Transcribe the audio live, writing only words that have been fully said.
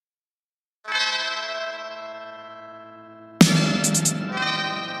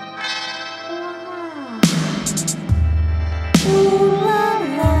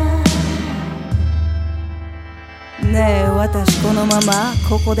ねえ私このまま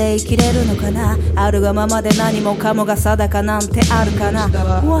ここで生きれるのかな。あるがままで何もかもが定かなんてあるかな。う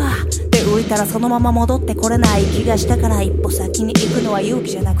わで浮いたらそのまま戻ってこれない気がしたから、一歩先に行くのは勇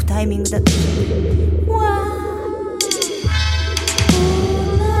気じゃなくタイミングだ。うわ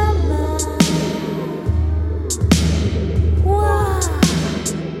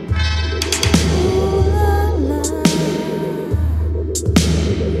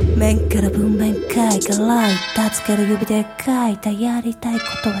面から文面書いからいたつける指で書いたやりたいこ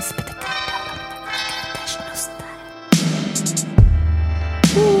とは全て書いた私のスタ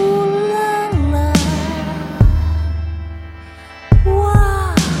イル。うらら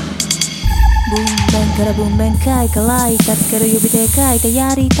わ文面から文面書いからいたつける指で書いた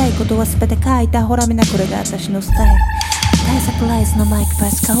やりたいことは全て書いた。ほらみなこれが私のスタイル。大サプライズのマイクパ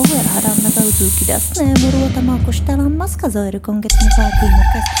ス買おうやら腹の中うずき出すね。もろ頭をこしたらんます数える今月のパーティーの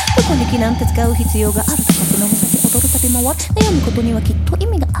数。どこに気なんて使う必要があるとかこの先踊る旅回悩むことにはきっと意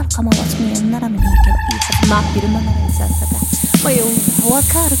味があるかも。わしみえんなら見に行けばいいはず。真っ昼間ならさっさか迷うのわ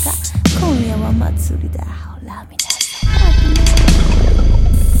かるか。今夜は祭りだ。ほらみなさ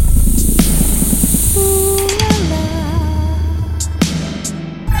うらら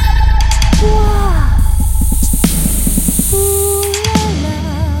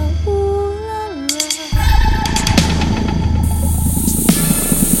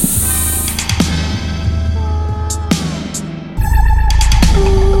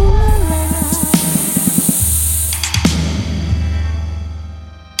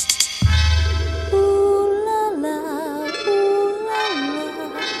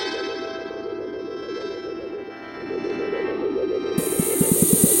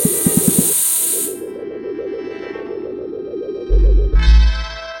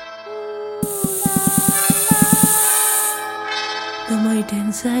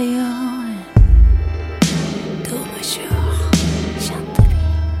天才よどうもしょシャンタビ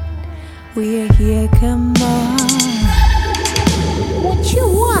We are here, come on What you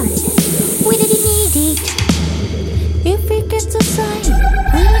want? We didn't need it If it gets a sign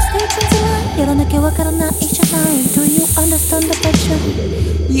We will stay on the line やらなきゃわからないじゃない Do you understand the pressure?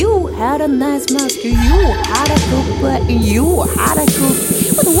 You had a nice mask You had a good play You had a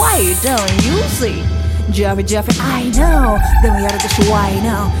good But why you don't use it? Jaffy Jaffy I know でもやるでしょ I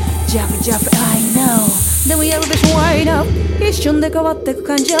know Jaffy Jaffy I know でもやるでしょ I know 一瞬で変わってく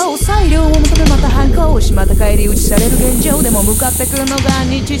感情裁量を求めまた反抗しまた返り討ちされる現状でも向かってくのが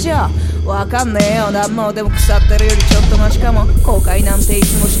日常わかんねえよなんもでも腐ってるよりちょっとマシかも後悔なんてい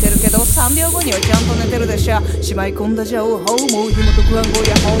つもしてるけど3秒後にはちゃんと寝てるでしょしまい込んだ情報も紐解く暗号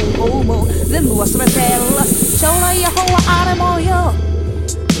や方法も全部忘れてる将来や方はあれもよ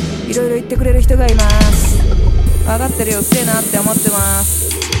いろいろ言ってくれる人がいます分かってるようっせえなって思ってます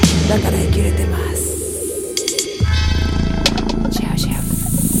だから生きれてます